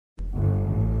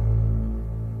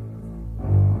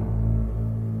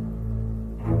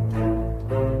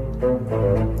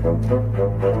It's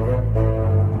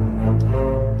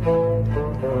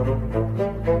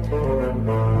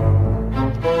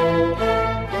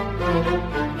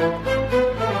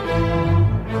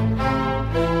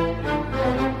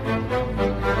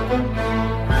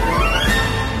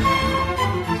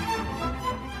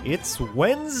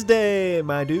Wednesday,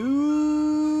 my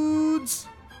dudes.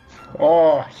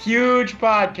 Oh, huge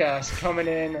podcast coming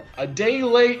in a day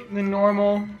late than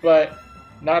normal, but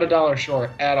not a dollar short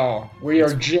at all. We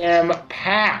are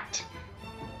jam-packed.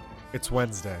 It's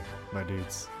Wednesday, my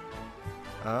dudes.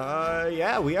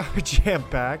 Yeah, we are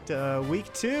jam-packed.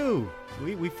 Week 2.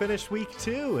 We finished week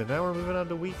 2, and now we're moving on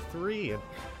to week 3. And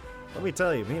let me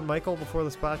tell you, me and Michael, before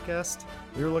this podcast,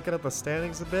 we were looking at the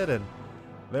standings a bit, and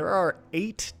there are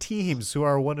 8 teams who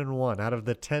are 1-1 out of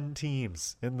the 10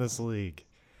 teams in this league.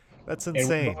 That's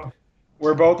insane.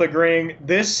 We're both agreeing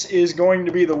this is going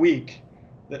to be the week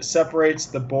that separates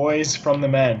the boys from the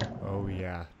men. Oh,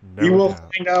 yeah. We will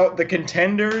find out the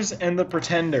contenders and the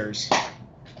pretenders.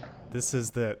 This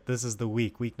is the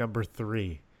week number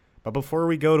 3. But before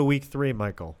we go to week 3,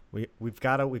 Michael, we've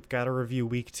got to review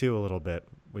week 2 a little bit.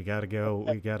 We got to go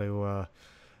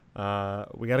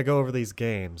over these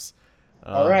games.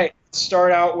 All right, let's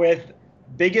start out with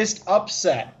biggest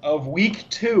upset of week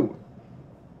 2.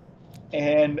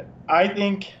 And I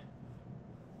think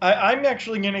I'm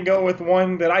actually going to go with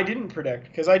one that I didn't predict,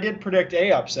 because I did predict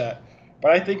a upset.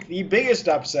 But I think the biggest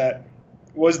upset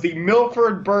was the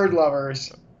Milford Bird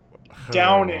Lovers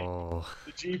downing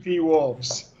the GP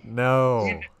Wolves. No.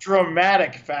 In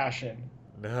dramatic fashion.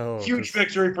 No. Huge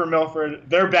victory for Milford.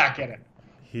 They're back in it.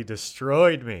 He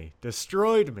destroyed me.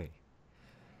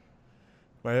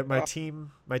 My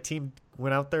team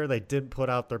went out there. They did put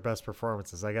out their best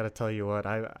performances. I got to tell you what.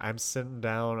 I'm sitting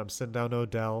down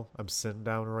Odell. I'm sitting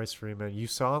down Royce Freeman. You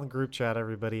saw in the group chat,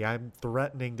 everybody. I'm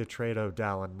threatening to trade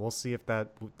Odell, and we'll see if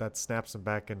that snaps him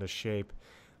back into shape.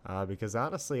 Because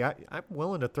honestly, I'm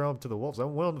willing to throw him to the Wolves.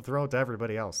 I'm willing to throw it to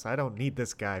everybody else. I don't need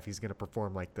this guy if he's going to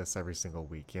perform like this every single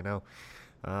week, you know.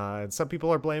 And some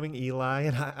people are blaming Eli,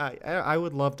 and I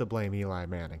would love to blame Eli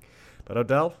Manning. But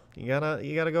Odell, you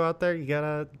gotta go out there. You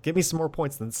gotta give me some more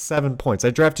points than 7 points.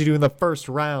 I drafted you in the first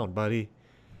round, buddy.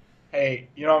 Hey,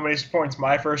 you know how many points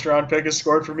my first round pick has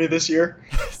scored for me this year?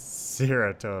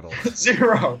 0 total.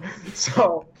 0.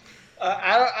 So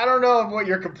I don't know what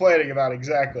you're complaining about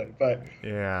exactly, but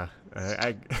yeah,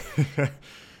 I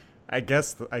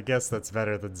guess that's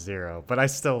better than 0. But I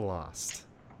still lost.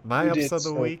 My upset of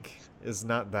the week is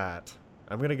not that.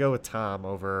 I'm gonna go with Tom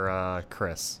over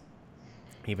Chris.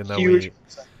 Even though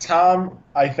Tom,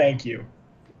 I thank you.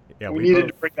 Yeah, we needed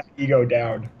to bring that ego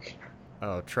down.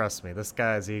 Oh, trust me, this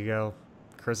guy's ego,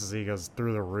 Chris's ego's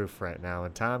through the roof right now.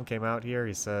 And Tom came out here,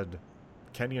 he said,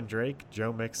 Kenyon Drake,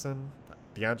 Joe Mixon,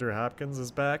 DeAndre Hopkins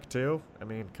is back too. I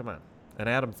mean, come on. And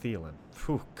Adam Thielen.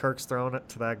 Whew, Kirk's throwing it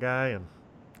to that guy, and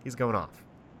he's going off.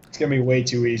 It's going to be way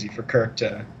too easy for Kirk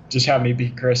to just have me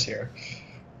beat Chris here.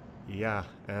 Yeah,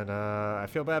 and I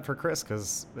feel bad for Chris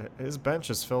because his bench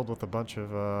is filled with a bunch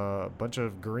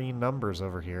of green numbers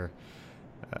over here.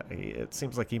 It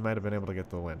seems like he might have been able to get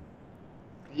the win.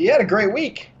 He had a great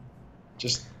week,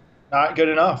 just not good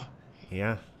enough.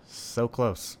 Yeah, so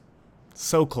close,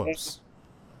 so close.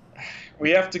 We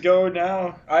have to go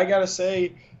now. I gotta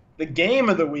say, the game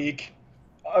of the week.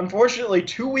 Unfortunately,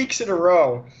 2 weeks in a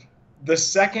row, the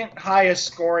second highest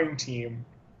scoring team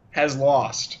has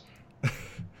lost.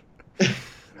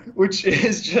 Which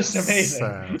is just amazing.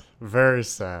 Sad. Very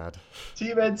sad.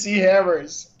 Team NC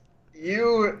Hammers,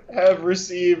 you have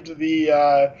received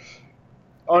the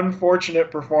unfortunate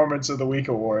performance of the week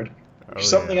award.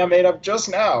 Something I made up just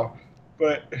now.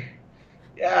 But,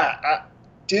 yeah,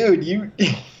 dude, you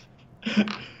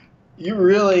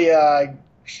really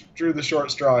drew the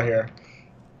short straw here.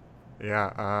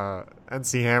 Yeah,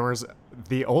 NC Hammers,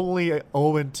 the only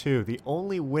 0-2, the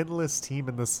only winless team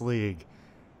in this league.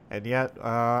 And yet,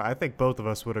 I think both of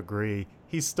us would agree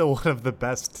he's still one of the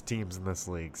best teams in this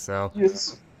league. So,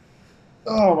 yes.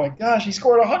 Oh my gosh, he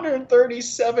scored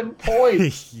 137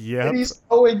 points. Yep. And he's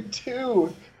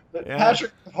 0-2. But yeah.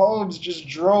 Patrick Mahomes just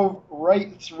drove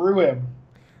right through him.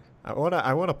 I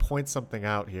wanna point something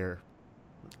out here.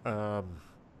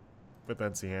 With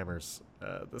NC Hammers,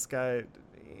 this guy,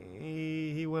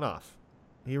 he went off.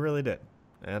 He really did,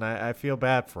 and I feel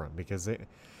bad for him because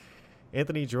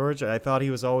Anthony George, I thought he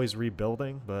was always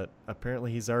rebuilding, but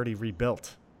apparently he's already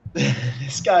rebuilt.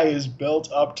 This guy is built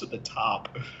up to the top.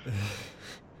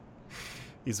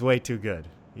 He's way too good.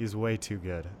 He's way too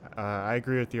good. I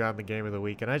agree with you on the game of the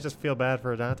week, and I just feel bad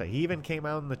for Adante. He even came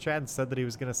out in the chat and said that he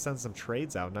was going to send some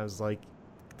trades out, and I was like,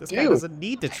 this guy doesn't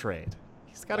need to trade.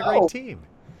 He's got a great team.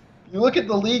 You look at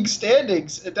the league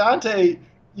standings, Dante,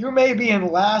 you may be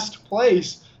in last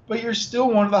place, but you're still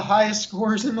one of the highest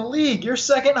scorers in the league. You're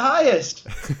second highest.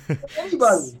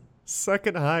 Anybody.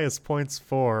 Second highest points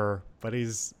for, but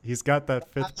he's got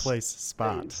that fifth Last place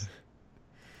spot. place.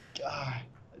 God,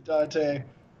 Dante,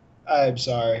 I'm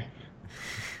sorry,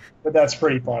 but that's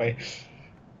pretty funny.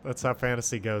 That's how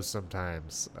fantasy goes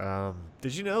sometimes.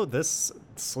 Did you know this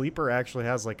sleeper actually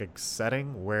has like a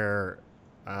setting where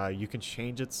you can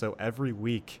change it so every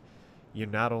week you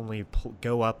not only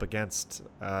go up against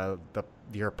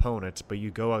your opponent, but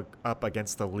you go up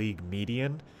against the league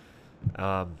median.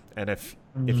 And if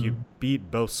you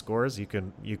beat both scores, you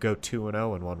go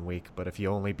 2-0 in 1 week. But if you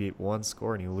only beat one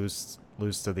score and you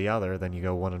lose to the other, then you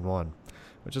go 1-1,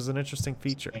 which is an interesting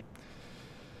feature.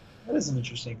 That is an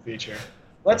interesting feature.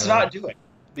 Let's not do it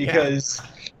because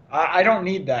I don't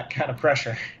need that kind of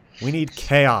pressure. We need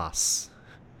chaos.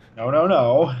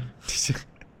 No.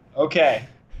 Okay.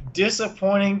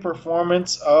 Disappointing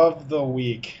performance of the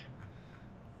week.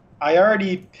 I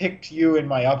already picked you in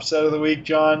my upset of the week,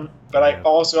 John, but I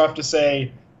also have to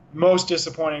say most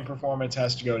disappointing performance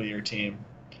has to go to your team.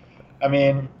 I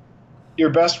mean, your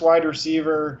best wide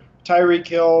receiver, Tyreek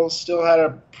Hill, still had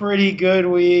a pretty good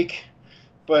week,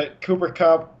 but Cooper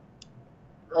Kupp,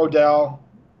 Odell,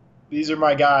 these are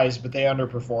my guys, but they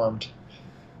underperformed.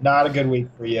 Not a good week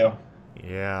for you.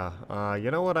 Yeah.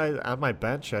 You know what? On my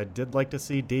bench, I did like to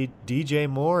see DJ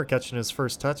Moore catching his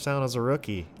first touchdown as a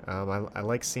rookie. I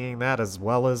like seeing that, as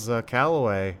well as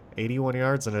Callaway, 81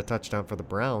 yards and a touchdown for the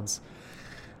Browns.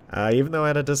 Even though I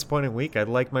had a disappointing week, I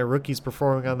like my rookies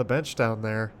performing on the bench down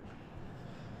there.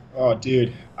 Oh,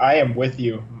 dude, I am with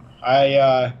you.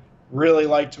 I really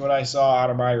liked what I saw out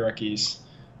of my rookies.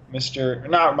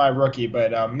 Not my rookie,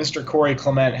 but Mr. Corey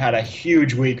Clement had a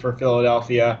huge week for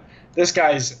Philadelphia. This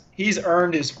he's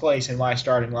earned his place in my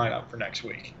starting lineup for next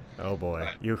week. Oh boy,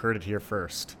 you heard it here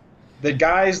first. The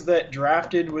guys that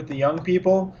drafted with the young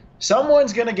people,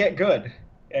 someone's going to get good,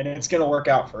 and it's going to work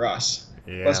out for us.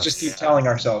 Yes. Let's just keep telling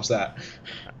ourselves that.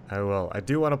 I will. I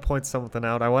do want to point something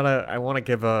out. I want to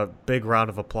give a big round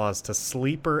of applause to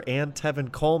Sleeper and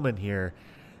Tevin Coleman here.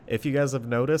 If you guys have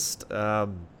noticed,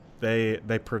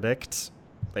 they predict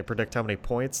how many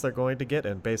points they're going to get,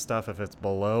 and based off if it's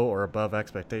below or above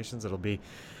expectations, it'll be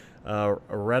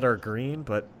red or green.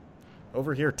 But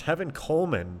over here, Tevin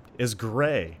Coleman is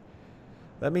gray.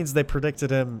 That means they predicted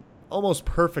him almost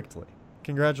perfectly.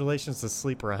 Congratulations to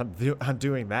Sleeper on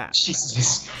doing that.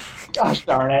 Jesus. Gosh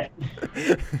darn it.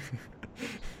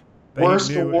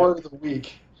 Worst award of the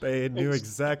week. They knew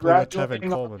exactly what Tevin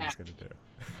Coleman was going to do.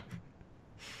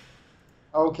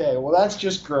 Okay, well, that's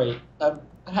just great. I'm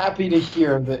happy to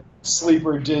hear that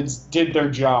Sleeper did their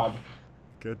job.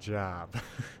 Good job.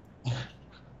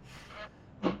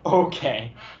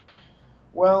 Okay.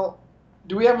 Well,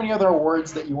 do we have any other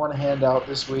awards that you want to hand out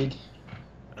this week?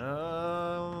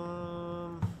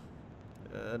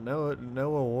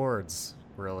 No awards,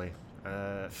 really.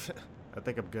 I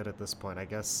think I'm good at this point, I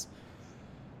guess.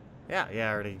 Yeah, I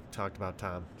already talked about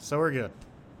Tom, so we're good.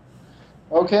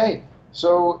 Okay,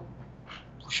 so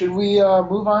should we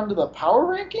move on to the power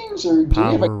rankings, or do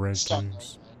we have a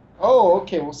rankings? Oh,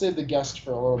 okay. We'll save the guest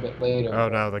for a little bit later. Oh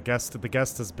no, the guest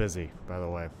is busy, by the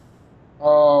way.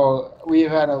 Oh,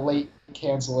 we've had a late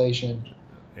cancellation.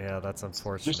 Yeah, that's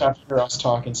unfortunate. Just have to hear us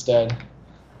talk instead.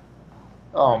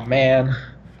 Oh man.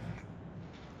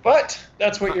 But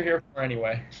that's what you're here for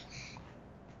anyway.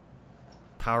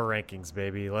 Power rankings,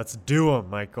 baby. Let's do them,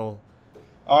 Michael.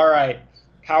 All right.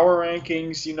 Power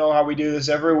rankings. You know how we do this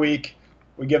every week.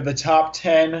 We give the top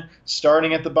 10,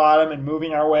 starting at the bottom and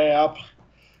moving our way up.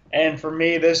 And for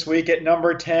me this week at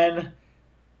number 10,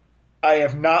 I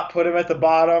have not put him at the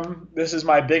bottom. This is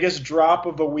my biggest drop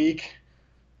of the week.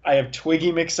 I have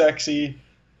Twiggy McSexy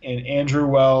and Andrew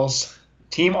Wells.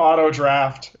 Team auto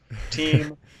draft.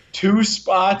 Team 2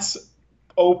 spots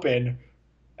open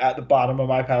at the bottom of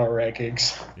my power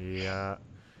rankings. Yeah.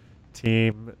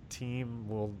 Team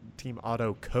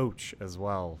auto coach as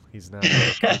well. He's now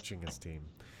coaching his team.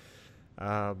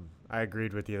 I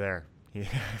agreed with you there.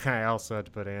 I also had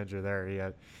to put Andrew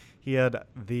there. He had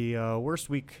the worst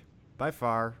week by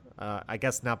far. I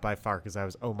guess not by far, because I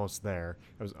was almost there.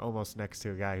 I was almost next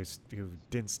to a guy who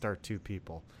didn't start 2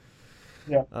 people.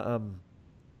 Yeah.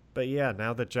 But yeah,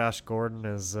 now that Josh Gordon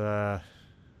has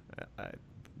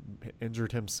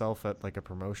injured himself at like a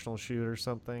promotional shoot or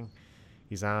something,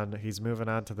 he's moving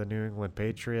on to the New England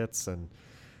Patriots, and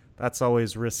that's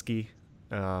always risky.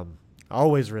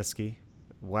 Always risky.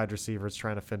 Wide receivers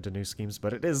trying to fit into new schemes,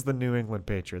 but it is the New England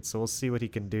Patriots, so we'll see what he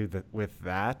can do with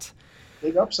that.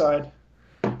 Big upside.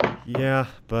 Yeah,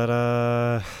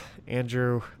 but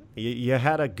Andrew, You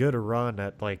had a good run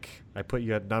at like I put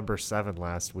you at number 7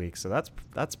 last week, so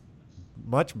that's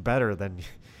much better than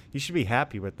you should be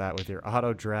happy with that with your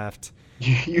auto draft.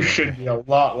 You And should be a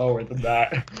lot lower than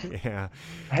that. yeah,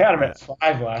 I had him uh, at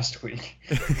 5 last week.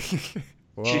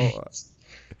 well, Jeez.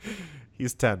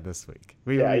 he's 10 this week.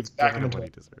 Yeah, he's We've back given in him the what he 20.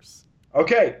 deserves.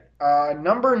 Okay,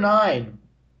 number 9.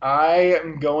 I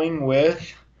am going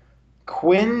with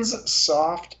Quinn's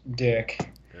soft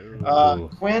dick. Ooh.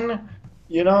 Quinn,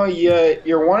 you're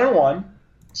 1-1,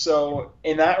 so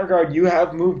in that regard, you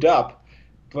have moved up.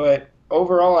 But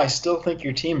overall, I still think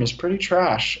your team is pretty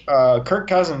trash. Kirk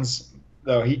Cousins,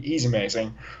 though, he's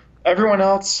amazing. Everyone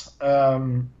else,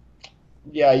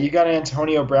 yeah, you got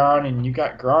Antonio Brown and you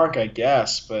got Gronk, I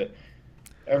guess, but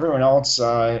everyone else,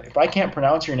 if I can't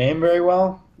pronounce your name very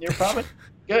well, you're probably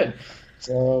good.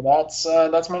 So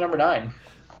that's my number 9.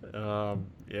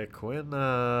 Yeah, Quinn.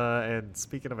 And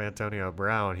speaking of Antonio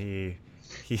Brown, he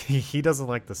doesn't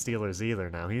like the Steelers either.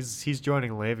 Now he's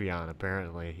joining Le'Veon.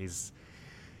 Apparently,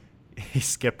 he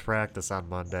skipped practice on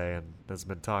Monday and has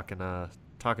been talking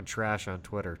trash on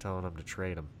Twitter, telling him to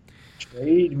trade him.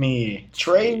 Trade me.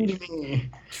 Trade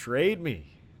me. Trade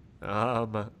me. Hey,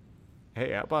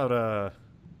 how about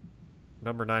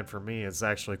number 9 for me is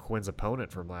actually Quinn's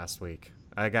opponent from last week.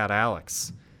 I got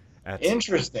Alex at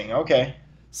Interesting. Okay.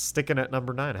 sticking at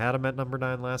number 9. Had him at number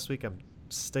 9 last week. I'm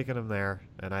sticking him there,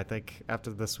 and I think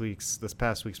after this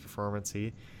past week's performance,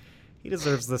 he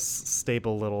deserves this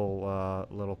stable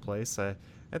little place. I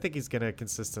think he's gonna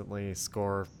consistently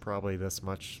score probably this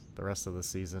much the rest of the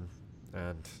season,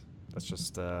 and that's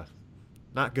just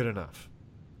not good enough.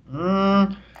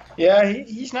 Yeah,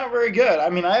 he's not very good. I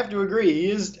mean, I have to agree.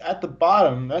 He is at the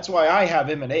bottom. That's why I have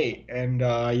him at 8. And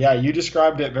yeah, you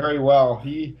described it very well.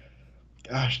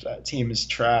 Gosh, that team is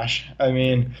trash. I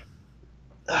mean,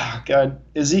 God,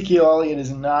 Ezekiel Elliott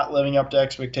is not living up to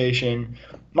expectation.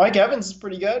 Mike Evans is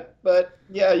pretty good, but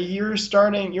yeah,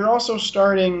 you're also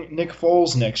starting Nick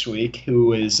Foles next week,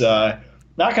 who is not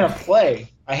going to play.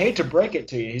 I hate to break it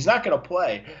to you. He's not going to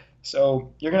play.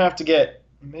 So you're going to have to get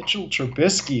Mitchell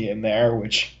Trubisky in there,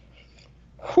 which,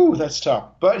 whew, that's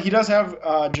tough. But he does have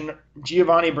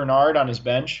Giovanni Bernard on his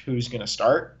bench, who's going to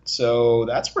start. So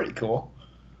that's pretty cool.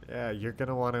 Yeah, you're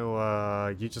gonna want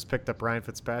to. You just picked up Ryan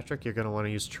Fitzpatrick. You're gonna want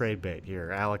to use trade bait here.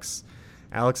 Alex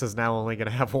is now only gonna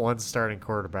have one starting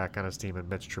quarterback on his team, in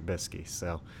Mitch Trubisky.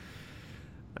 So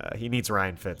he needs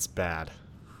Ryan Fitz bad.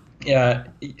 Yeah,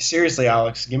 seriously,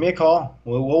 Alex, give me a call.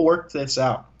 We'll work this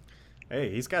out. Hey,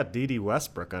 he's got D.D.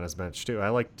 Westbrook on his bench too. I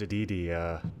like D.D.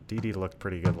 D.D. looked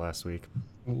pretty good last week.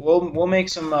 We'll make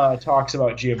some talks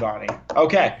about Giovanni.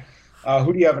 Okay,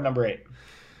 who do you have at number 8?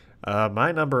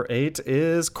 My number 8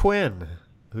 is Quinn,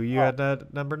 who you had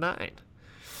at number 9.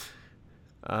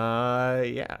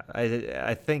 Yeah,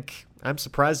 I think I'm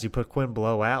surprised you put Quinn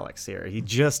below Alex here. He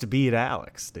just beat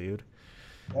Alex, dude.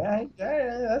 Yeah,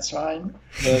 that's fine.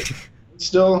 But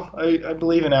still, I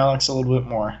believe in Alex a little bit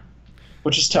more,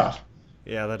 which is tough.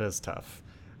 Yeah, that is tough.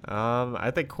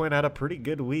 I think Quinn had a pretty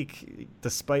good week,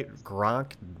 despite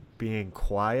Gronk being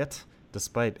quiet,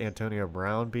 despite Antonio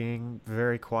Brown being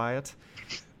very quiet.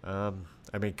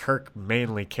 I mean, Kirk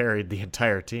mainly carried the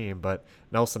entire team, but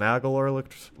Nelson Aguilar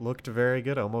looked very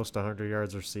good, almost 100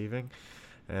 yards receiving.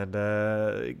 And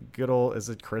good old, is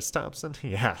it Chris Thompson?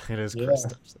 Yeah, it is Chris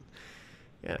Thompson.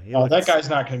 Yeah, that guy's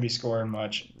not going to be scoring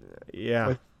much. Yeah.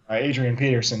 With Adrian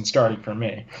Peterson starting for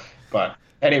me. But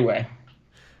anyway.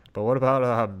 But what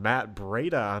about Matt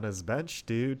Breida on his bench,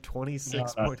 dude?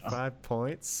 26.5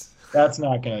 points. That's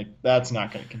not gonna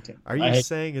continue. Are you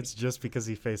saying it's just because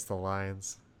he faced the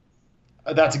Lions?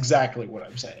 That's exactly what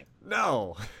I'm saying.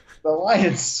 No. The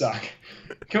Lions suck.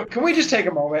 Can we just take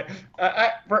a moment?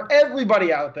 For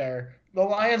everybody out there, the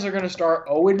Lions are going to start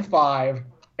 0-5,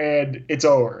 and it's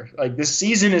over. Like, this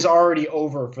season is already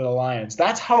over for the Lions.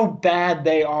 That's how bad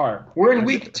they are. We're in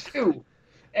week 2,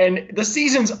 and the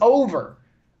season's over.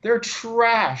 They're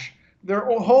trash. Their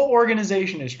whole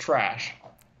organization is trash.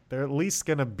 They're at least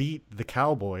going to beat the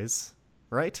Cowboys,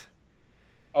 right?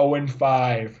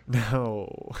 0-5.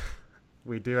 No.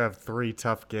 We do have 3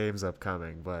 tough games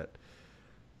upcoming, but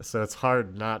so it's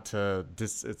hard not to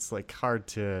it's like hard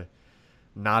to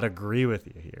not agree with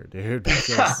you here, dude.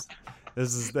 Because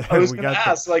this is I was going to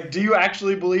ask, like, do you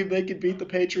actually believe they could beat the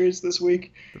Patriots this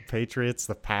week? The Patriots,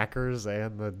 the Packers,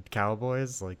 and the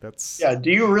Cowboys? Like, that's... Yeah, do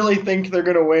you really think they're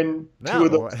going to win 2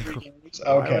 of those 3 games?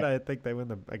 Okay. Why would I think they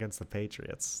win against the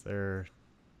Patriots?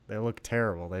 They look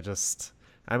terrible. They just...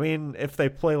 I mean, if they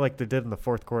play like they did in the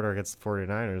fourth quarter against the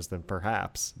 49ers, then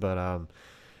perhaps. But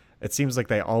it seems like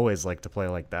they always like to play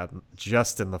like that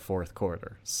just in the fourth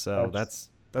quarter. So that's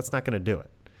not going to do it.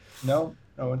 No.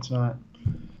 No, it's not.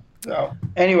 So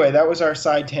anyway, that was our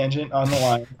side tangent on the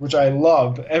Lions, which I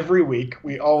love. Every week,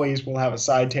 we always will have a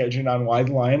side tangent on why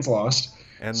the Lions lost.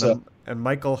 And So, the and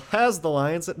Michael has the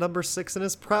Lions at number 6 in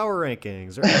his power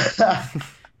rankings, right?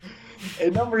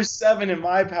 at number 7 in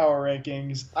my power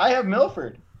rankings, I have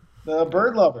Milford, the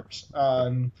Bird Lovers.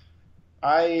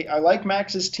 I like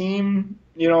Max's team.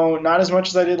 Not as much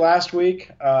as I did last week.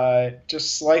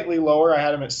 Just slightly lower. I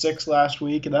had him at 6 last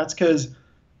week, and that's because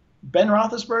Ben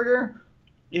Roethlisberger.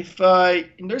 If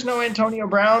there's no Antonio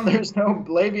Brown, there's no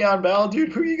Le'Veon Bell,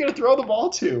 dude, who are you going to throw the ball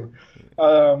to?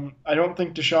 I don't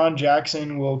think Deshaun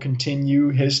Jackson will continue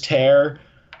his tear.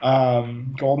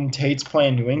 Golden Tate's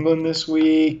playing New England this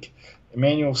week.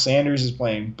 Emmanuel Sanders is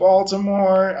playing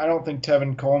Baltimore. I don't think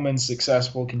Tevin Coleman's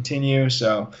success will continue.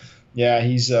 So, yeah,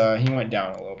 he went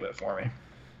down a little bit for me.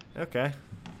 Okay.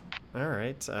 All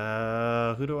right.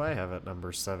 Who do I have at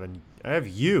number 7? I have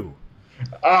you.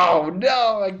 Oh,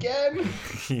 no, again?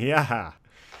 Yeah.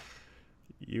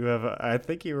 You have, I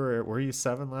think were you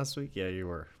 7 last week? Yeah, you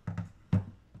were.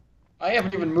 I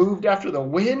haven't even moved after the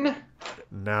win.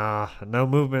 Nah, no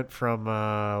movement from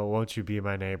Won't You Be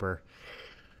My Neighbor.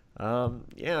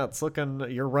 Yeah, it's looking,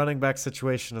 your running back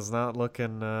situation is not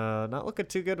looking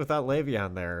too good without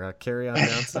Le'Veon there. Kerryon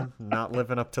Johnson not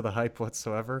living up to the hype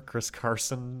whatsoever. Chris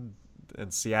Carson in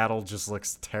Seattle just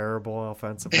looks terrible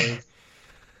offensively.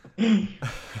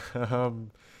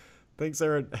 It's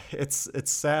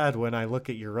sad when I look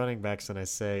at your running backs and I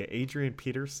say Adrian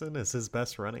Peterson is his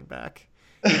best running back,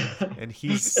 and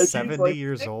he's 70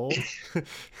 years old.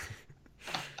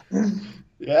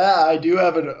 Yeah,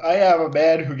 I have a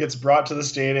man who gets brought to the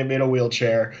stadium in a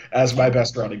wheelchair as my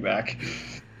best running back.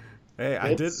 Hey,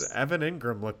 Evan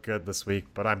Ingram looked good this week,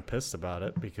 but I'm pissed about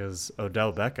it because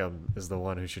Odell Beckham is the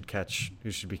one who should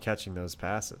be catching those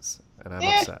passes, and I'm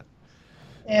upset.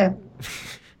 Yeah.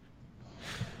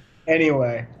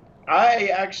 Anyway,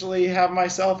 I actually have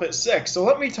myself at 6. So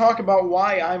let me talk about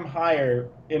why I'm higher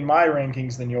in my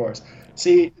rankings than yours.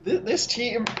 See, this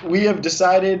team, we have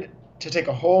decided to take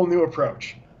a whole new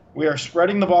approach. We are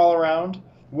spreading the ball around.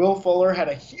 Will Fuller had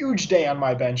a huge day on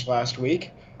my bench last week.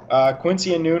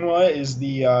 Quincy Enunwa is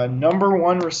the number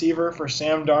 1 receiver for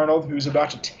Sam Darnold, who's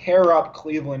about to tear up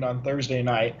Cleveland on Thursday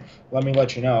night. Let me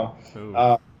let you know.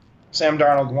 Sam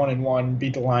Darnold 1-1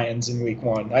 beat the Lions in Week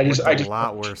 1. I just a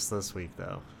lot worse this week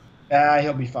though.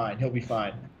 He'll be fine.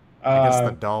 Against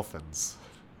the Dolphins.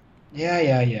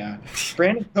 Yeah.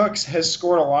 Brandon Cooks has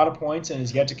scored a lot of points and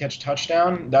has yet to catch a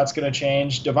touchdown. That's going to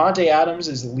change. Devontae Adams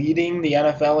is leading the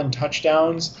NFL in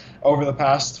touchdowns over the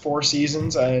past 4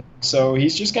 seasons. So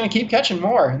he's just going to keep catching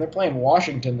more. And they're playing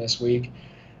Washington this week.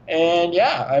 And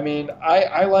yeah, I mean,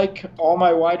 I like all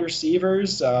my wide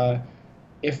receivers.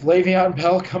 If Le'Veon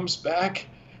Bell comes back,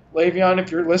 Le'Veon, if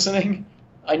you're listening,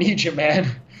 I need you,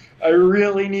 man. I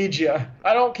really need you.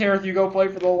 I don't care if you go play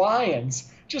for the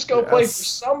Lions. Just go play for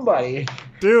somebody.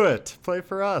 Do it. Play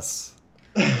for us.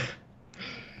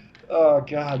 Oh,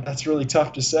 God, that's really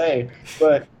tough to say.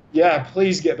 But, yeah,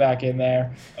 please get back in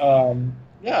there.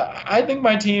 Yeah, I think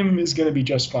my team is going to be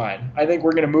just fine. I think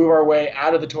we're going to move our way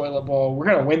out of the toilet bowl. We're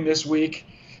going to win this week.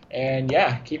 And,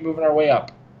 yeah, keep moving our way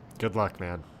up. Good luck,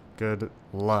 man. Good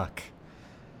luck.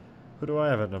 Who do I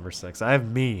have at number 6? I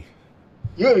have me.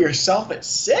 You have yourself at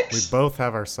 6? We both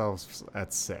have ourselves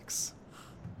at 6.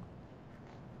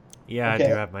 Yeah, okay. I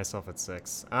do have myself at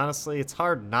 6. Honestly, it's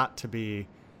hard not to be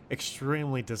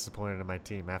extremely disappointed in my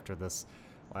team after this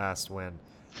last win,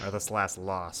 or this last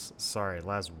loss. Sorry,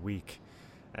 last week.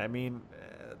 I mean,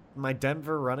 my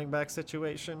Denver running back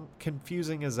situation,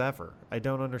 confusing as ever. I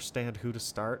don't understand who to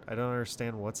start. I don't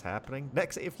understand what's happening.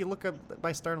 Next, if you look at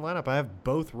my starting lineup, I have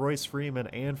both Royce Freeman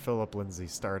and Phillip Lindsay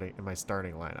starting in my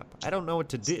starting lineup. I don't know what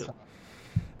to do.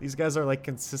 These guys are like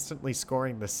consistently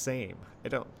scoring the same.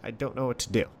 I don't know what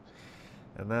to do.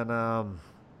 And then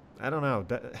I don't know.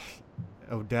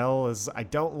 Odell is. I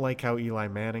don't like how Eli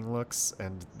Manning looks,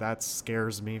 and that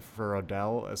scares me for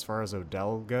Odell as far as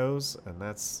Odell goes, and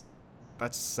that's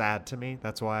sad to me.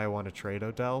 That's why I want to trade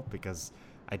Odell, because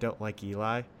I don't like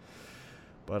Eli.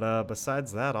 But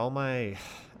besides that, all my,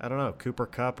 I don't know, Cooper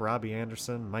Kupp, Robbie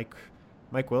Anderson,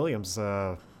 Mike Williams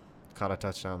caught a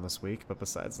touchdown this week. But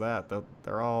besides that,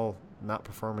 they're all not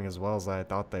performing as well as I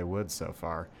thought they would so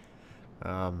far.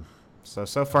 So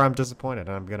far I'm disappointed.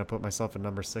 I'm going to put myself at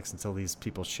number 6 until these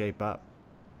people shape up.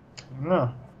 I don't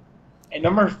know. At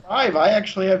number 5, I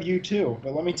actually have you too.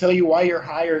 But let me tell you why you're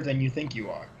higher than you think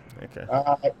you are. Okay.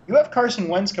 You have Carson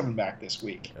Wentz coming back this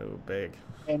week. Oh, big.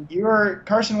 And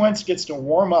Carson Wentz gets to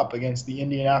warm up against the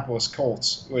Indianapolis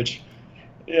Colts,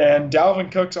 and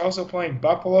Dalvin Cook's also playing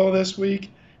Buffalo this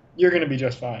week. You're going to be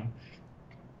just fine.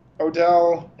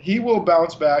 Odell, he will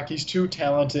bounce back. He's too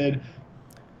talented.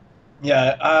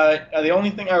 Yeah, the only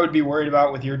thing I would be worried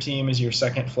about with your team is your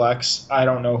second flex. I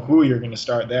don't know who you're going to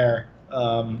start there.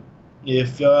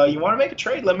 If you want to make a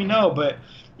trade, let me know. But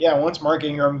yeah, once Mark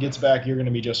Ingram gets back, you're going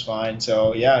to be just fine.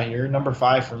 So yeah, you're number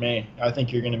 5 for me. I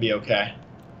think you're going to be okay.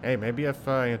 Hey, maybe if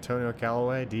Antonio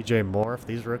Callaway, DJ Moore, if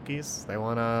these rookies they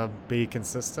want to be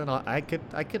consistent, I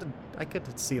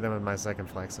could see them in my second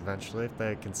flex eventually if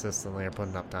they consistently are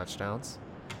putting up touchdowns.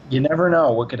 You never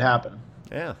know what could happen.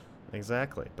 Yeah,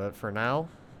 exactly. But for now,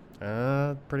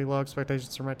 pretty low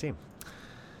expectations for my team.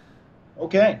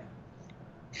 Okay.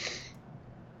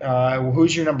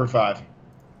 Who's your number 5?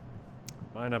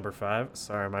 My number 5,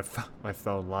 sorry, my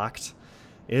phone locked,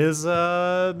 is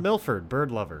Milford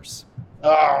Bird Lovers.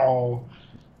 Oh,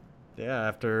 Yeah,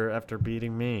 after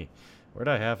beating me. Where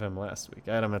did I have him last week?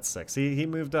 I had him at 6. He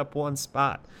moved up one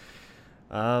spot.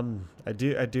 I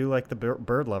do like the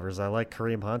Bird Lovers. I like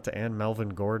Kareem Hunt and Melvin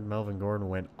Gordon. Melvin Gordon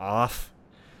went off,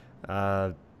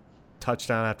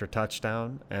 touchdown after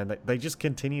touchdown, and they just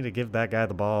continue to give that guy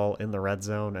the ball in the red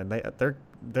zone, and they're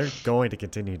going to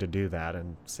continue to do that.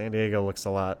 And San Diego looks a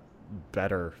lot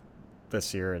better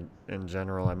this year in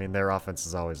general. I mean, their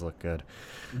offenses always look good.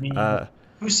 you mean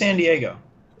who's San Diego?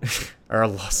 Or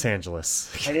Los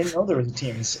Angeles. I didn't know there was a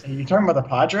team. Are you talking about the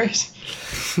Padres?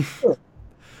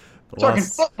 Talking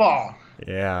football.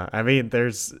 Yeah, I mean,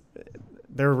 there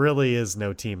really is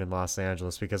no team in Los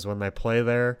Angeles because when they play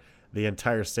there, the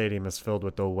entire stadium is filled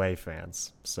with away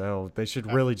fans. So they should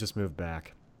really just move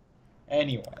back.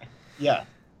 Anyway, yeah.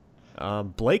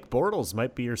 Blake Bortles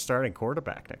might be your starting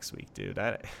quarterback next week, dude.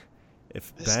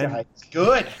 If This Ben guy's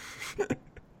good.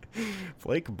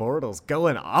 Blake Bortles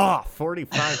going off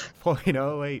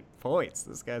 45.08 points.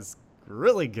 This guy's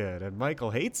really good, and Michael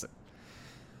hates him.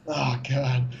 Oh,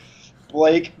 God.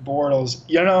 Blake Bortles.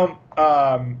 You know,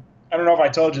 I don't know if I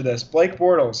told you this. Blake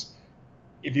Bortles,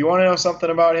 if you want to know something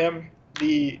about him,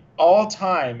 the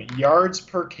all-time yards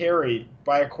per carry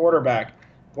by a quarterback,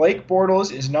 Blake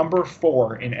Bortles is number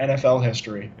 4 in NFL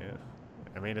history. Yeah,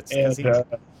 I mean it's And because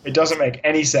it doesn't make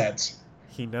any sense.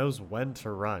 he knows when to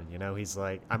run. You know, he's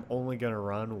like, I'm only gonna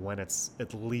run when it's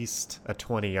at least a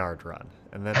 20-yard run,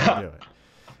 and then he'll do it.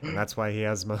 And that's why he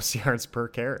has most yards per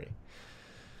carry.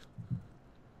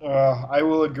 I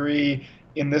will agree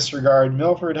in this regard.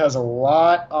 Milford has a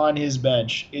lot on his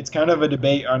bench. It's kind of a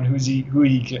debate on who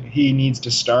he needs to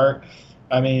start.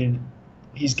 I mean,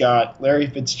 he's got Larry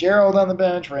Fitzgerald on the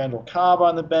bench, Randall Cobb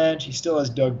on the bench. He still has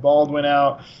Doug Baldwin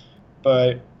out.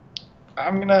 But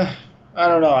I don't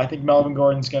know. I think Melvin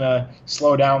Gordon's going to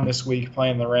slow down this week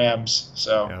playing the Rams.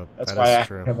 So Yeah, that's that why is I have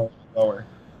true. him a little lower.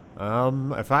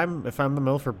 If I'm the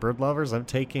Milford Bird Lovers, I'm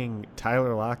taking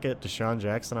Tyler Lockett, Deshaun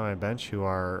Jackson on my bench,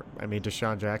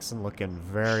 Deshaun Jackson looking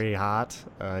very hot.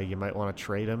 You might want to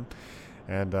trade him,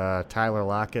 and Tyler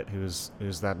Lockett, who's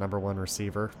that number 1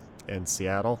 receiver in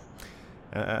Seattle.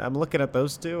 I'm looking at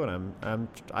those two, and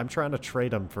I'm trying to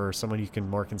trade them for someone you can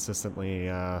more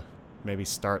consistently maybe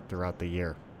start throughout the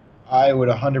year. I would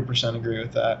 100% agree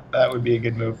with that. That would be a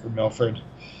good move for Milford.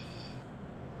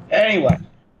 Anyway,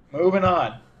 moving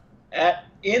on.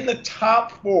 In the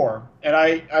top 4, and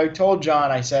I told John,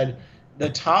 I said the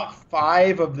top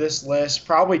 5 of this list,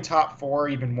 probably top 4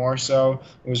 even more so,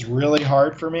 was really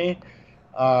hard for me.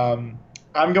 I'm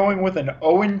going with an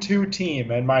 0-2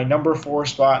 team and my number 4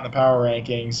 spot in the power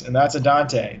rankings, and that's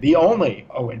Adante, the only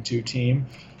 0-2 team.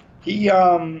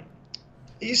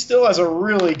 He still has a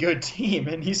really good team,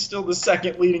 and he's still the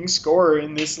second leading scorer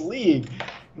in this league.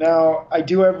 Now, I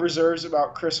do have reserves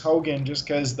about Chris Hogan just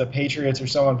because the Patriots are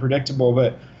so unpredictable,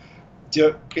 but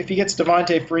if he gets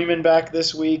Devontae Freeman back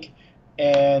this week,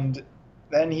 and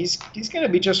then he's going to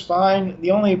be just fine.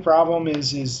 The only problem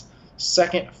is his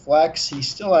second flex. He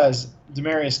still has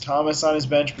Demaryius Thomas on his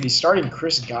bench, but he's starting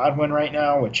Chris Godwin right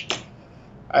now, which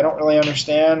I don't really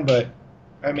understand, but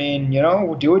I mean,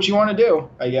 do what you want to do,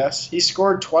 I guess. He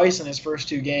scored twice in his first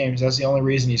 2 games. That's the only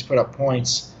reason he's put up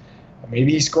points.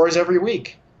 Maybe he scores every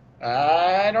week.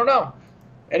 I don't know.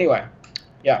 Anyway,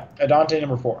 yeah, Adante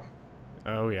number 4.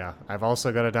 Oh yeah, I've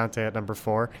also got Adante at number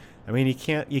 4. I mean, you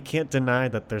can't deny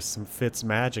that there's some Fitz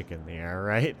magic in the air,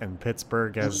 right? And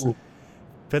Pittsburgh's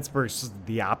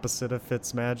the opposite of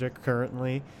Fitz magic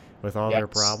currently with all their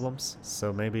problems.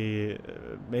 So maybe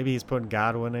he's putting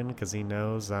Godwin in because he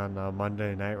knows on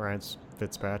Monday night Ryan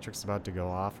Fitzpatrick's about to go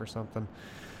off or something.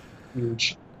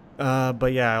 Huge.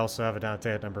 But yeah, I also have Adante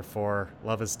at number 4.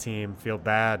 Love his team. Feel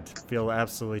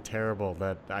absolutely terrible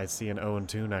that I see an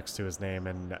 0-2 next to his name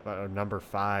and number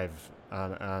 5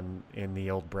 in the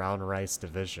old brown rice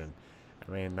division.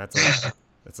 I mean, that's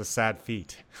a sad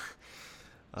feat.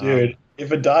 Dude,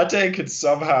 if Adate could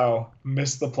somehow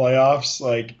miss the playoffs,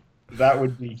 like that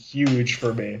would be huge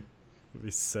for me. It'd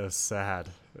be so sad.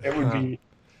 It would be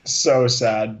so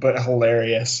sad, but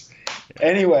hilarious.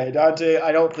 Anyway, Dante,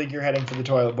 I don't think you're heading for the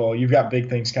toilet bowl. You've got big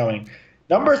things coming.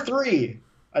 Number 3,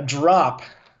 a drop.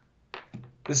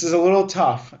 This is a little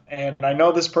tough, and I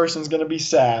know this person's going to be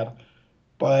sad,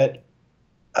 but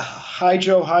Hi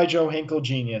Joe Hinkle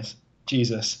genius.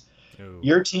 Jesus. Ooh.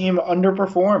 Your team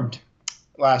underperformed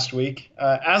last week,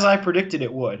 as I predicted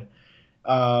it would.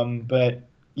 But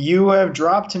you have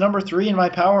dropped to number 3 in my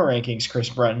power rankings, Chris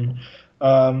Breton.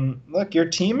 Look, your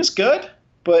team is good,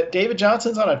 but David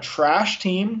Johnson's on a trash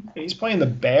team. He's playing the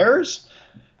Bears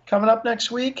coming up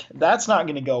next week. That's not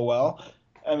going to go well.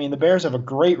 I mean, the Bears have a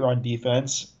great run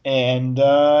defense, and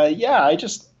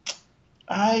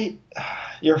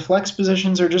your flex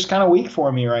positions are just kind of weak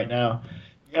for me right now.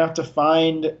 You're gonna have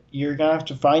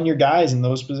to find your guys in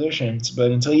those positions,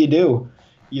 but until you do,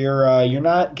 you're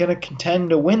not gonna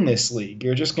contend to win this league.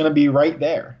 You're just gonna be right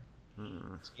there.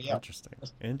 Yeah.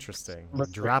 Interesting.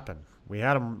 Dropping. We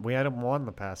had him won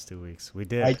the past 2 weeks. We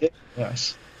did. I did.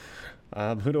 Yes.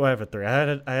 Who do I have at 3? I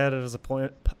had it as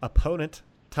opponent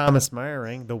Thomas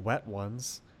Meyering, the wet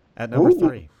ones, at number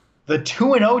 3. The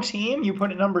 2-0 team you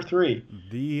put at number 3.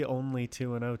 The only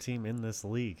 2-0 team in this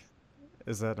league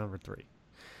is at number 3.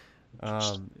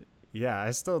 Yeah,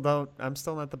 I'm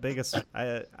still not the biggest.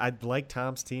 I like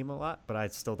Tom's team a lot, but I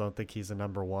still don't think he's a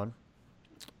number 1,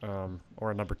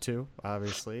 or a number 2.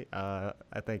 Obviously, I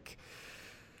think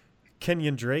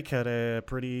Kenyon Drake had a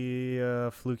pretty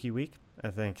fluky week. I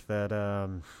think that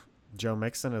Joe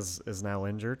Mixon is now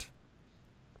injured,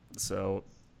 so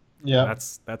yeah,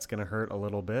 that's gonna hurt a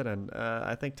little bit. And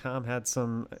I think Tom had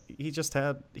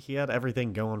he had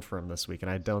everything going for him this week, and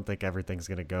I don't think everything's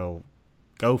gonna go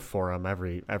for him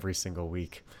every single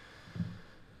week.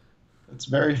 That's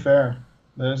very fair.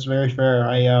 That is very fair.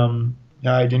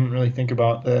 I didn't really think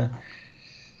about the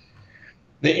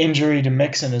injury to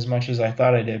Mixon as much as I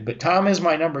thought I did, but Tom is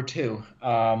my number 2.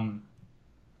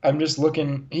 I'm just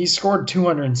looking. He scored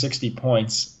 260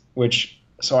 points,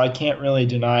 so I can't really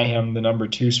deny him the number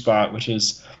 2 spot, which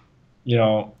is,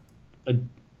 quite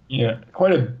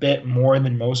a bit more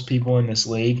than most people in this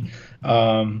league.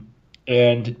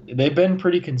 And they've been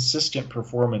pretty consistent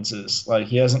performances. Like,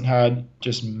 he hasn't had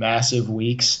just massive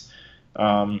weeks.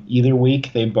 Either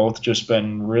week, they've both just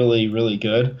been really, really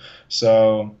good.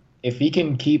 So if he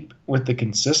can keep with the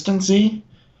consistency,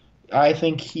 I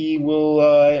think he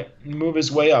will move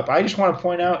his way up. I just want to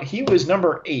point out he was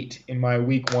number 8 in my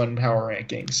week 1 power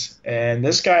rankings, and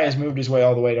this guy has moved his way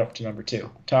all the way up to number 2.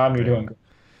 Tom, you're doing good.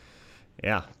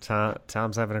 Yeah,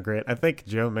 Tom's having a great. I think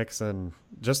Joe Mixon,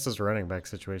 just his running back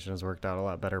situation has worked out a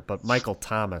lot better. But Michael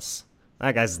Thomas,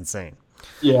 that guy's insane.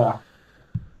 Yeah,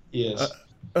 he is.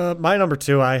 My number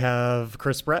 2, I have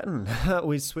Chris Breton.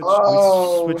 we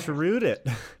switcherooed it.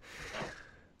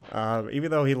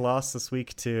 Even though he lost this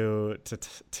week to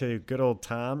good old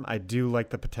Tom, I do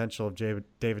like the potential of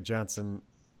David Johnson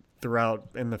throughout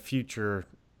in the future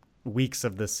weeks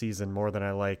of this season more than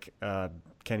I like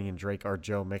Kenyon Drake or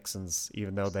Joe Mixon's,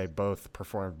 even though they both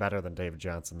performed better than David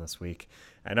Johnson this week.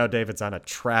 I know David's on a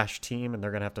trash team, and they're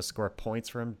going to have to score points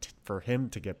for him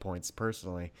to get points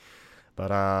personally.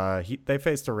 But they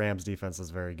faced a Rams defense that's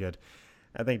very good.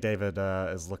 I think David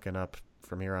is looking up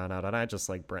from here on out, and I just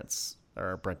like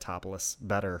Brentopoulos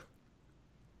better.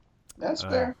 That's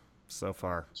fair. So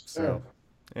far. That's fair. So,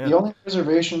 yeah. The only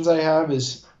reservations I have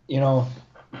is,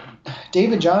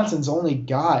 David Johnson's only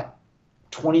got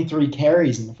 23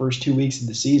 carries in the first 2 weeks of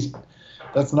the season.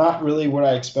 That's not really what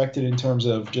I expected in terms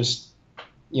of just,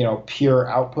 pure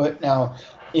output. Now,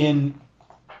 in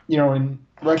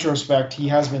retrospect,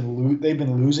 they've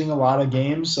been losing a lot of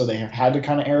games, so they have had to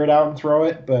kind of air it out and throw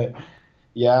it. But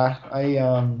yeah, I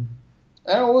don't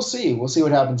know, we'll see. We'll see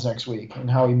what happens next week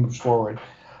and how he moves forward.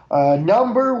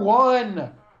 Number 1,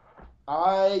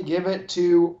 I give it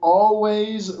to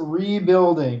Always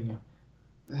Rebuilding.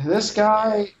 This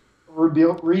guy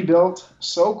rebuilt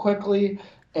so quickly,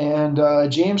 and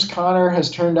James Conner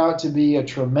has turned out to be a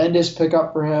tremendous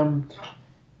pickup for him.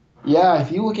 Yeah,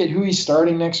 if you look at who he's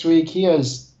starting next week, he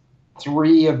has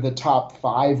 3 of the top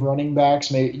 5 running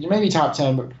backs, maybe top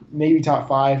 10, but maybe top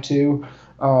 5 too.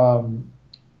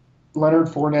 Leonard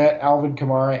Fournette, Alvin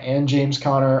Kamara, and James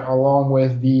Conner, along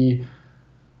with the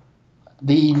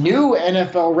new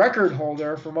NFL record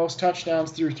holder for most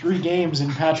touchdowns through 3 games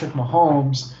in Patrick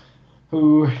Mahomes,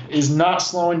 who is not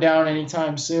slowing down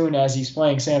anytime soon as he's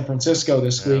playing San Francisco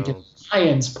this week. And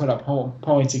Lions put up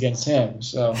points against him.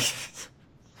 So,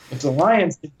 If the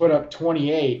Lions can put up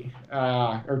 28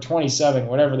 or 27,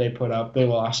 whatever they put up, they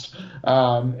lost.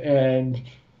 And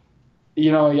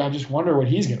I just wonder what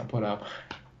he's going to put up.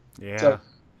 Yeah. So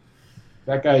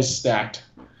that guy's stacked.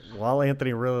 While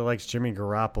Anthony really likes Jimmy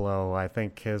Garoppolo, I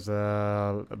think his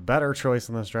better choice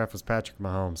in this draft was Patrick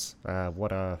Mahomes.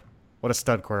 What a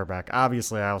stud quarterback.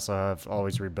 Obviously, I also have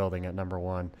always rebuilding at number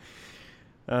one.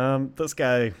 This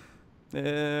guy,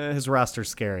 his roster's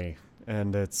scary,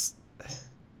 and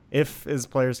if his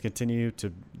players continue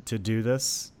to do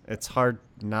this, it's hard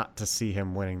not to see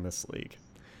him winning this league.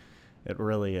 It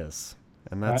really is,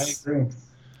 and I agree.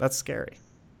 that's scary.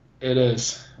 It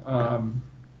is.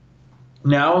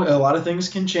 Now a lot of things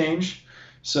can change,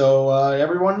 so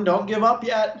everyone don't give up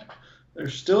yet.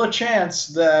 There's still a chance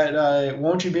that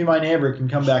Won't You Be My Neighbor can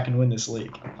come back and win this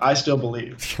league. I still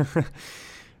believe.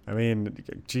 I mean,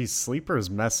 geez, Sleeper is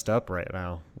messed up right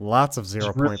now. Lots of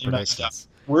 0 really point predictions.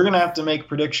 We're going to have to make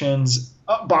predictions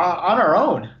on our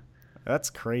own. That's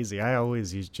crazy. I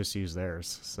always just use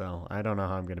theirs, so I don't know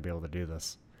how I'm going to be able to do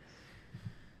this.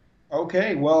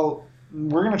 Okay, well,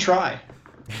 we're going to try.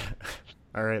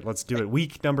 All right, let's do it.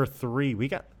 Week number 3. We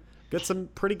got some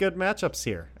pretty good matchups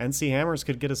here. NC Hammers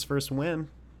could get his first win.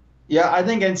 Yeah, I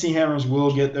think NC Hammers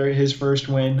will get his first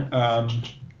win.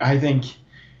 I think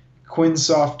Quinn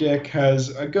Softdick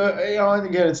has a good.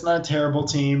 Again, it's not a terrible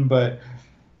team, but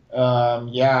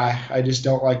I just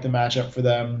don't like the matchup for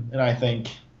them, and I think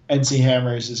NC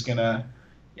Hammers is gonna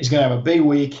have a big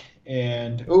week.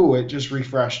 And it just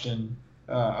refreshed and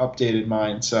updated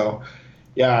mine. So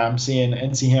yeah, I'm seeing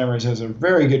NC Hammers has a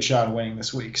very good shot of winning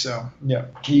this week. So yeah,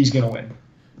 he's gonna win.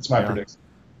 That's my prediction.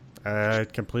 I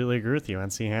completely agree with you.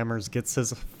 NC Hammers gets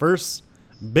his first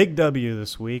big W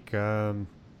this week.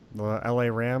 The LA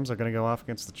Rams are going to go off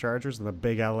against the Chargers in the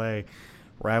big LA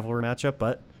rivalry matchup.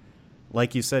 But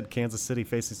like you said, Kansas City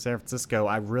facing San Francisco,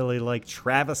 I really like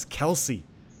Travis Kelce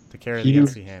to carry the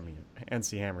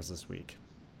NC Hammers this week.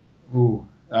 Ooh,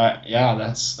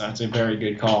 that's a very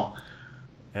good call.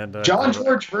 And John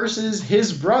George versus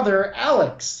his brother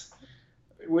Alex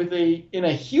in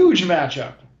a huge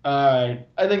matchup. I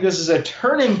think this is a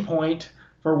turning point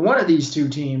for one of these two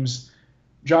teams.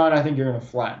 John, I think you're going to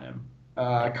flatten him.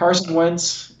 Carson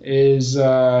Wentz he's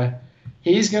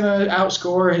going to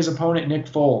outscore his opponent Nick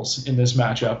Foles in this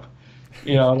matchup.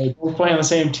 They both play on the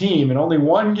same team, and only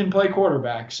one can play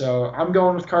quarterback. So I'm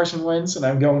going with Carson Wentz, and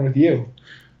I'm going with you.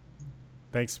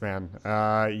 Thanks, man.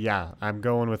 I'm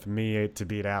going with me to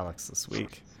beat Alex this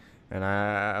week.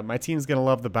 And my team's going to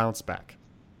love the bounce back.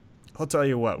 I'll tell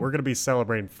you what, we're going to be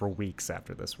celebrating for weeks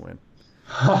after this win.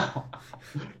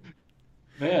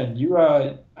 Man,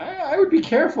 I would be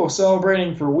careful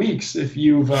celebrating for weeks if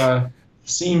you've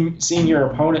seen your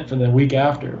opponent for the week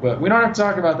after. But we don't have to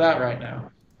talk about that right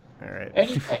now. All right.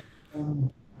 Anyway,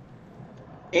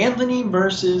 Anthony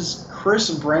versus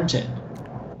Chris Brenton.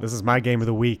 This is my game of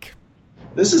the week.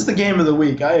 This is the game of the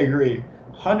week. I agree,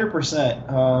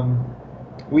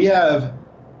 100%. We have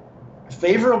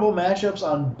favorable matchups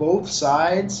on both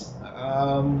sides.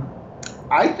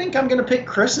 I think I'm going to pick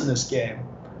Chris in this game.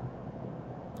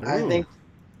 Ooh. I think,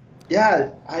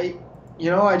 I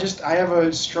have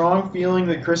a strong feeling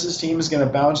that Chris's team is going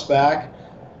to bounce back.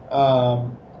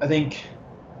 Honestly,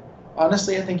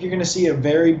 I think you're going to see a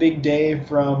very big day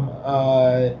from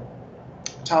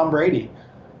Tom Brady.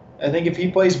 I think if he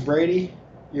plays Brady,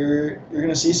 you're going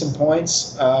to see some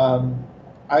points.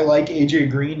 I like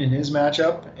AJ Green in his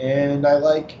matchup, and I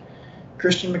like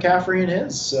Christian McCaffrey in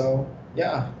his. So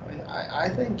yeah, I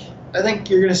think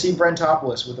you're going to see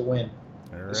Brentopoulos with a win.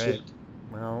 All right.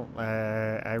 Well,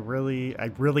 I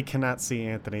really cannot see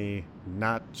Anthony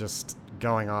not just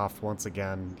going off once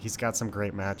again. He's got some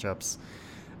great matchups.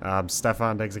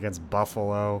 Stephon Diggs against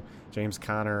Buffalo, James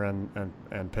Conner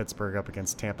and Pittsburgh up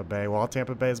against Tampa Bay. While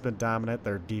Tampa Bay has been dominant,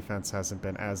 their defense hasn't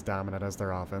been as dominant as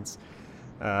their offense.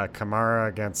 Kamara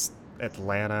against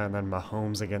Atlanta, and then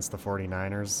Mahomes against the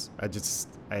 49ers.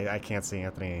 I can't see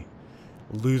Anthony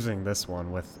losing this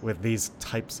one with these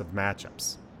types of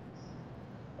matchups.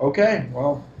 Okay,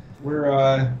 well,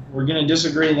 we're going to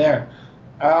disagree there.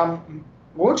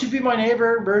 Won't You Be My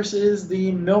Neighbor versus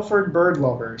the Milford Bird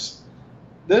Lovers.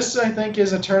 This, I think,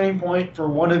 is a turning point for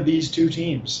one of these two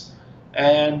teams.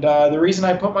 And the reason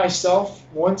I put myself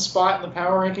one spot in the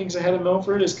power rankings ahead of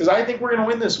Milford is because I think we're going to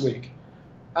win this week.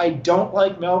 I don't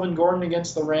like Melvin Gordon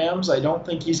against the Rams. I don't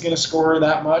think he's going to score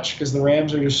that much because the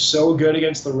Rams are just so good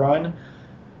against the run.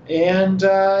 And,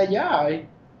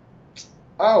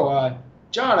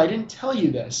 John, I didn't tell you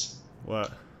this.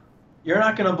 What? You're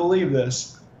not going to believe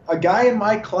this. A guy in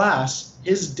my class,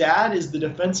 his dad is the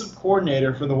defensive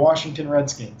coordinator for the Washington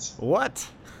Redskins. What?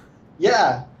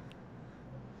 Yeah.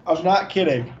 I'm not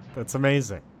kidding. That's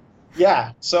amazing.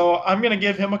 Yeah. So I'm going to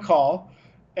give him a call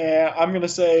and I'm going to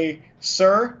say,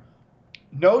 sir,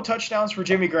 no touchdowns for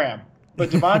Jimmy Graham, but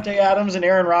Devontae Adams and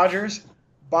Aaron Rodgers,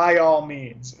 by all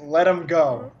means, let them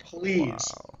go, please.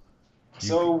 Wow.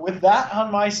 So with that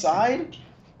on my side,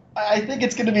 I think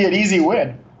it's going to be an easy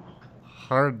win.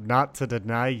 Hard not to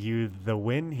deny you the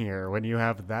win here when you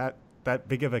have that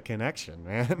big of a connection,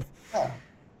 man. Yeah.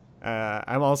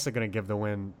 I'm also going to give the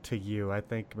win to you. I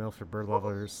think Milford Bird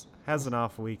Lovers has an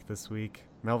off week this week.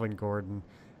 Melvin Gordon.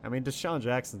 I mean, Deshaun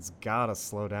Jackson's got to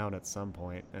slow down at some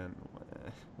point, and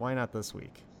why not this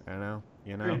week? You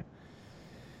know.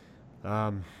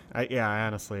 I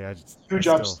honestly, Huge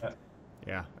I upset.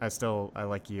 I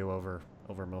like you over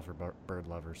Milford Bird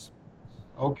Lovers.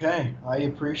 Okay, I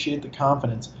appreciate the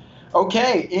confidence.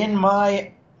 Okay,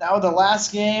 now the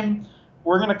last game,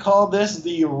 we're gonna call this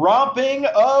the romping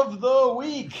of the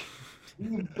week.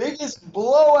 The biggest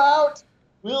blowout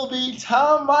will be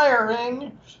Tom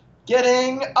Meyering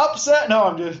getting upset.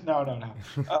 No.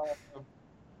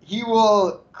 He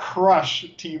will crush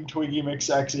Team Twiggy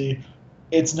McSexy.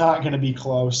 It's not going to be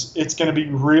close. It's going to be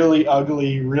really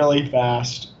ugly, really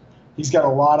fast. He's got a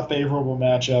lot of favorable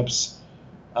matchups.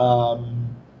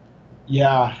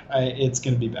 It's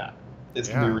going to be bad. It's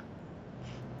going to be.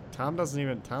 Tom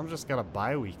just got a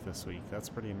bye week this week. That's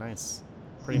pretty nice.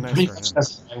 Pretty nice for him.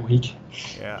 That's a week.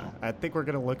 Yeah, I think we're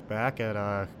gonna look back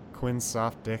at Quinn's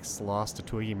Soft Dick's loss to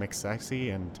Twiggy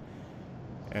McSexy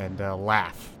and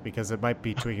laugh because it might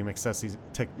be Twiggy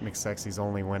McSexy's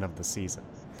only win of the season.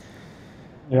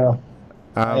 Yeah.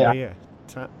 But yeah,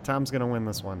 Tom's gonna win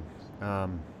this one.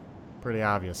 Pretty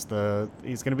obvious.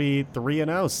 He's gonna be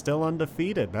 3-0, still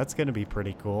undefeated. That's gonna be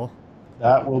pretty cool.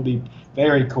 That will be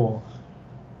very cool.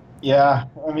 Yeah,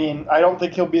 I mean, I don't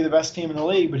think he'll be the best team in the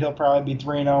league, but he'll probably be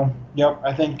 3-0. Yep,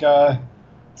 I think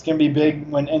it's going to be big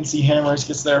when NC Hammers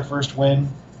gets their first win.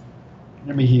 It's going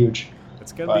to be huge.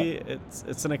 It's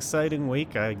it's an exciting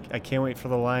week. I can't wait for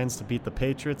the Lions to beat the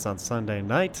Patriots on Sunday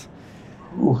night.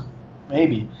 Ooh,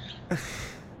 maybe.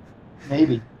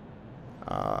 Maybe.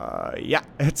 Yeah,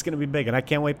 it's going to be big, and I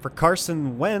can't wait for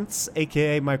Carson Wentz,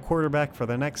 a.k.a. my quarterback for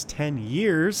the next 10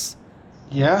 years,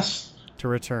 yes, to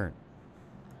return.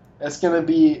 It's going to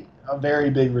be a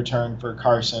very big return for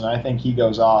Carson. I think he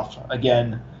goes off.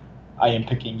 Again, I am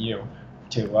picking you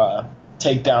to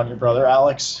take down your brother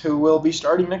Alex, who will be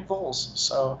starting Nick Foles.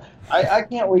 So I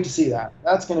can't wait to see that.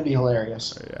 That's going to be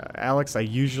hilarious. Yeah, Alex, I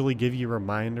usually give you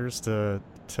reminders to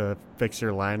fix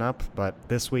your lineup, but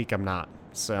this week I'm not.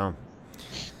 So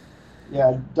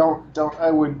yeah, don't. I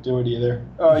wouldn't do it either.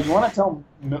 You want to tell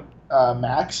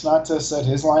Max not to set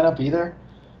his lineup either?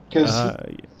 Because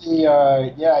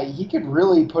he could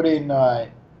really put in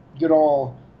good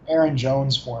old Aaron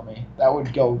Jones for me. That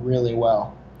would go really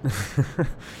well.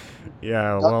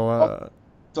 Yeah, well,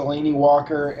 Delaney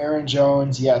Walker, Aaron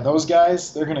Jones, those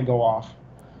guys, they're gonna go off.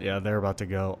 Yeah, they're about to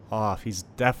go off. He's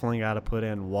definitely got to put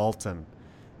in Walton.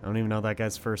 I don't even know that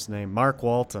guy's first name. Mark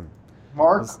Walton.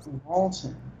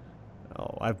 Walton.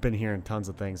 Oh, I've been hearing tons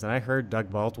of things, and I heard Doug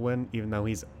Baldwin, even though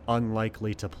he's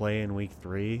unlikely to play in Week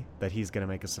 3, that he's going to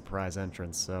make a surprise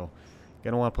entrance. So,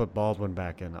 going to want to put Baldwin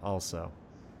back in also.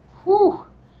 Whew.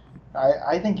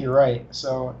 I think you're right.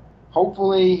 So,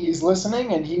 hopefully he's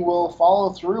listening, and he will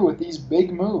follow through with these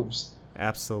big moves.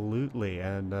 Absolutely,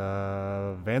 and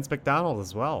Vance McDonald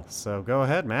as well. So, go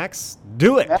ahead, Max.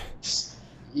 Do it! Max,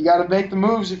 you got to make the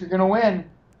moves if you're going to win.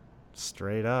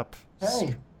 Straight up.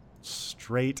 Hey.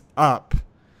 Straight up.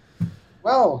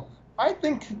 Well, I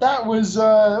think that was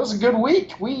a good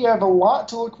week. We have a lot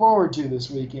to look forward to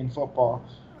this week in football.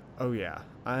 Oh yeah,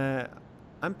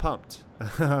 I'm pumped.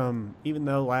 Even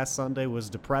though last Sunday was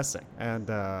depressing, and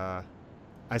I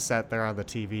sat there on the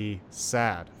TV,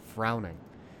 sad, frowning,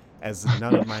 as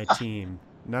none of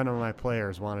my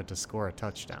players wanted to score a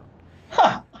touchdown.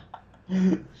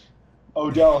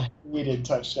 Odell needed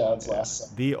touchdowns last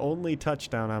Sunday. The only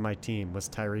touchdown on my team was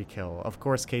Tyreek Hill. Of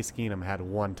course, Case Keenum had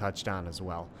 1 touchdown as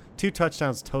well. 2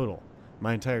 touchdowns total.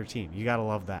 My entire team. You gotta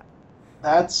love that.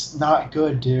 That's not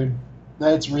good, dude.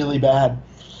 That's really bad.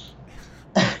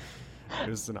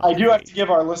 I do have to give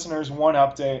our listeners one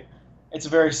update. It's a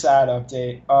very sad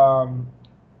update.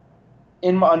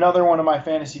 In another one of my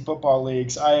fantasy football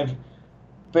leagues, I have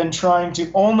been trying to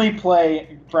only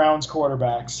play Browns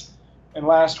quarterbacks. And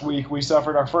last week, we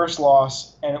suffered our first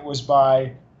loss, and it was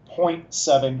by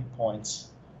 0.7 points.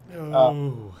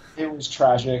 Oh. It was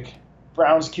tragic.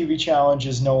 Browns QB Challenge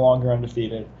is no longer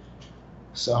undefeated.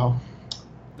 So,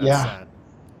 That's sad.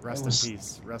 Rest in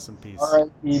peace. Rest in peace.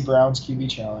 R.I.P. Browns QB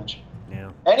Challenge.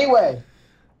 Yeah. Anyway,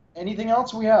 anything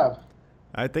else we have?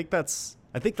 I think that's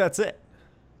it.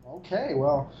 Okay,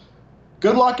 well,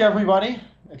 good luck, everybody,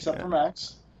 except Yeah. for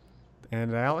Max.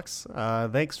 And Alex,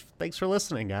 thanks for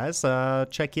listening, guys.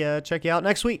 Check you out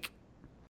next week.